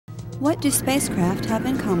What do spacecraft have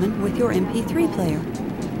in common with your MP3 player?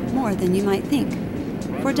 More than you might think.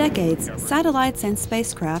 For decades, satellites and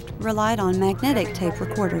spacecraft relied on magnetic tape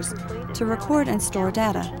recorders to record and store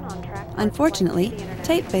data. Unfortunately,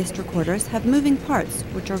 tape-based recorders have moving parts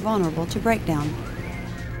which are vulnerable to breakdown.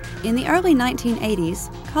 In the early 1980s,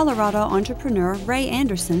 Colorado entrepreneur Ray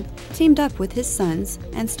Anderson teamed up with his sons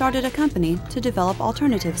and started a company to develop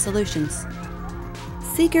alternative solutions.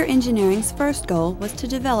 SEAKR Engineering's first goal was to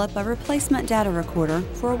develop a replacement data recorder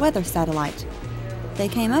for a weather satellite. They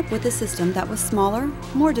came up with a system that was smaller,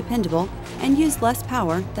 more dependable, and used less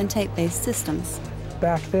power than tape-based systems.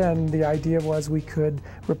 Back then, the idea was we could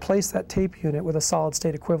replace that tape unit with a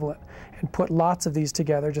solid-state equivalent and put lots of these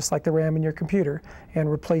together, just like the RAM in your computer, and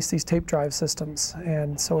replace these tape drive systems.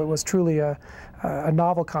 And so it was truly a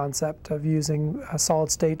novel concept of using a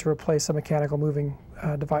solid state to replace a mechanical moving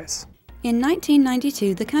device. In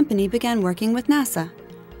 1992, the company began working with NASA.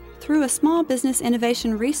 Through a Small Business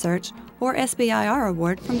Innovation Research, or SBIR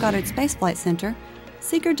award from Goddard Space Flight Center,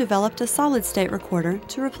 SEAKR developed a solid-state recorder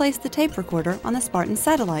to replace the tape recorder on the Spartan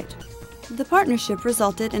satellite. The partnership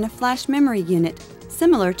resulted in a flash memory unit,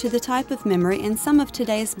 similar to the type of memory in some of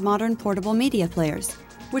today's modern portable media players,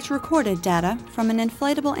 which recorded data from an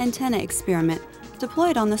inflatable antenna experiment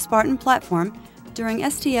deployed on the Spartan platform during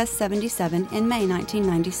STS-77 in May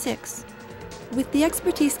 1996. With the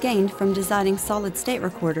expertise gained from designing solid-state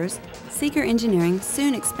recorders, SEAKR Engineering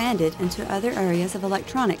soon expanded into other areas of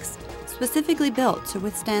electronics, specifically built to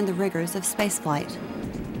withstand the rigors of spaceflight.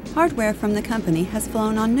 Hardware from the company has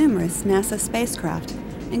flown on numerous NASA spacecraft,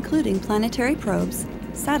 including planetary probes,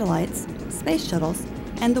 satellites, space shuttles,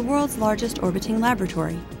 and the world's largest orbiting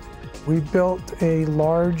laboratory. We built a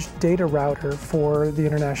large data router for the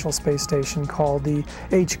International Space Station called the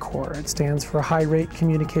HCOR. It stands for High Rate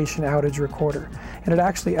Communication Outage Recorder. And it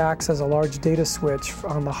actually acts as a large data switch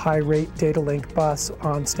on the high rate data link bus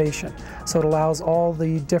on station. So it allows all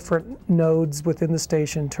the different nodes within the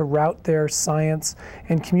station to route their science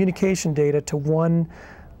and communication data to one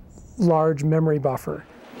large memory buffer.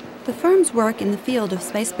 The firm's work in the field of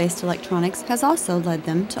space-based electronics has also led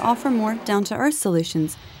them to offer more down-to-earth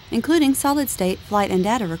solutions, including solid-state flight and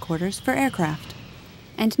data recorders for aircraft.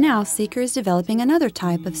 And now SEAKR is developing another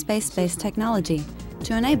type of space-based technology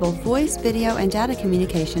to enable voice, video, and data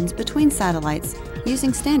communications between satellites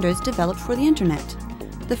using standards developed for the Internet.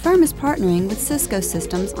 The firm is partnering with Cisco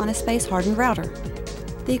Systems on a space-hardened router.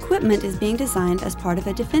 The equipment is being designed as part of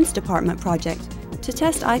a Defense Department project to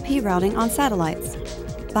test IP routing on satellites.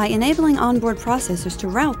 By enabling onboard processors to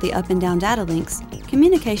route the up and down data links,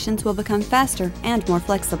 communications will become faster and more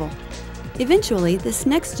flexible. Eventually, this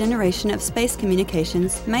next generation of space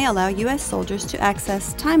communications may allow U.S. soldiers to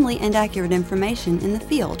access timely and accurate information in the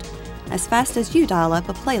field, as fast as you dial up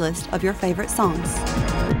a playlist of your favorite songs.